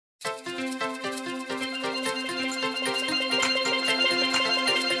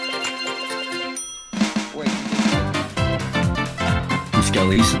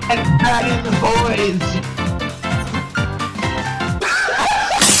skellies. Back in the boys!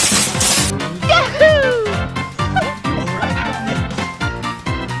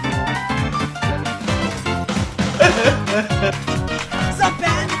 What's up,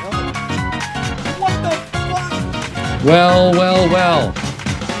 Ben? What the fuck? Well, well, well.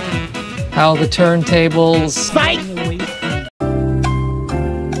 How the turntables... Fight!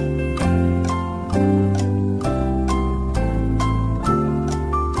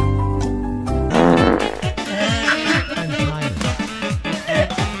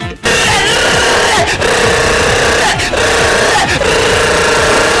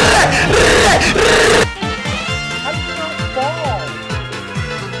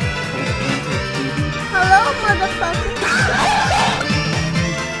 Hello, motherfucker.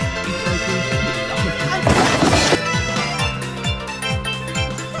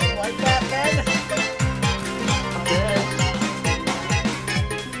 Like that, Ben?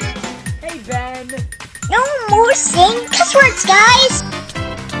 Hey, Ben! No more saying cuss words, guys.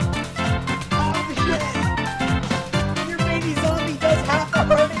 Oh, shit! Your baby zombie does half the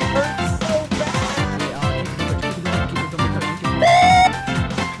hurt. It hurts so bad!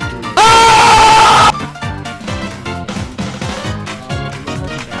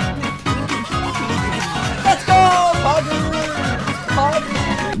 Let's go! Poggers!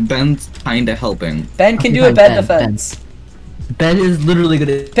 Ben's kinda helping. Ben can do a bed defense. Ben is literally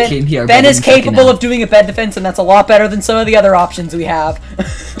gonna came here. Ben is capable of doing a bed defense, and that's a lot better than some of the other options we have.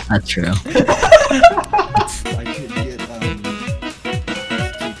 That's true.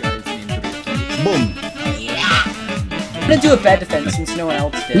 Boom! I'm gonna do a bed defense since no one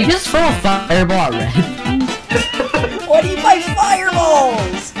else did. You just throw a fireball at Red. Why do you buy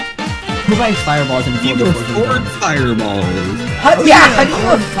fireballs? Who buys fireballs in You afford fireballs! How do you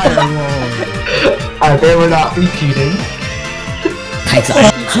fireballs? They were not repeating. Hi,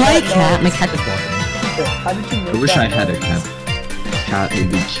 cat. My cat is walking. How did you make I wish that I had a noise? cat. Cat would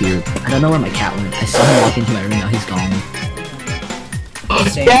be cute. I don't know where my cat went. I saw him walk into my room. Now he's gone.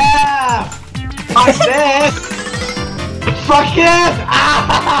 Same. Yeah! I'm dead! Fuck it!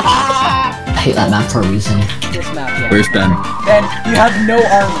 Ah! I hate that map for a reason. This map, yeah. Where's Ben? Ben, you have no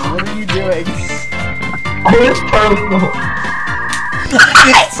armor. What are you doing? I was purple.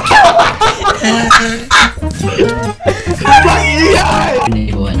 Fuck you guys!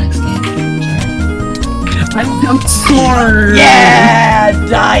 Enable it next game. Sorry. I'm sore! Yeah!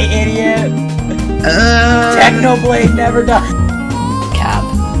 Die, idiot! Technoblade never dies. Cap.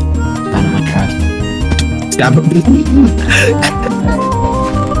 Ban on Minecraft. Stab him.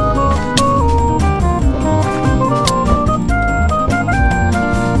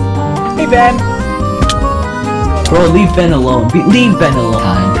 Hey, Ben. Bro, leave Ben alone. Leave Ben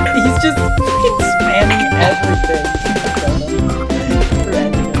alone. He's just fucking spamming everything.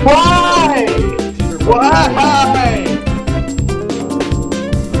 Why? Why?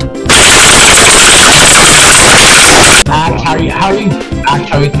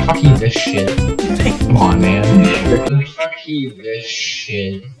 How are you fucking this shit? Come on, man. Fucking this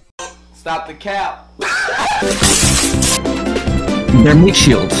shit. Stop the cap. They're meat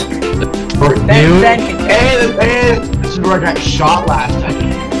shields. Ben can Hey, this is where I got shot last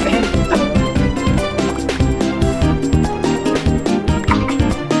time.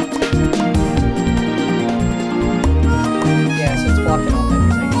 Yeah, so it's blocking off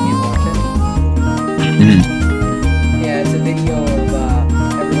everything. You can't watch it. Mm. Yeah, it's a video of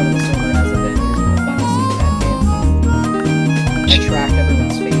everyone in the server has Avengers and the final scene of that game. I tracked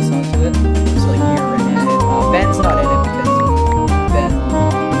everyone's face onto it, so like you're in it. Ben's not in it because Ben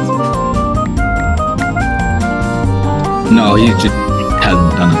No, he just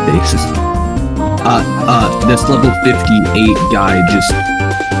hasn't done a basis. This level 58 guy just,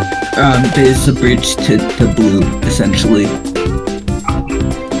 there's a bridge to blue, essentially.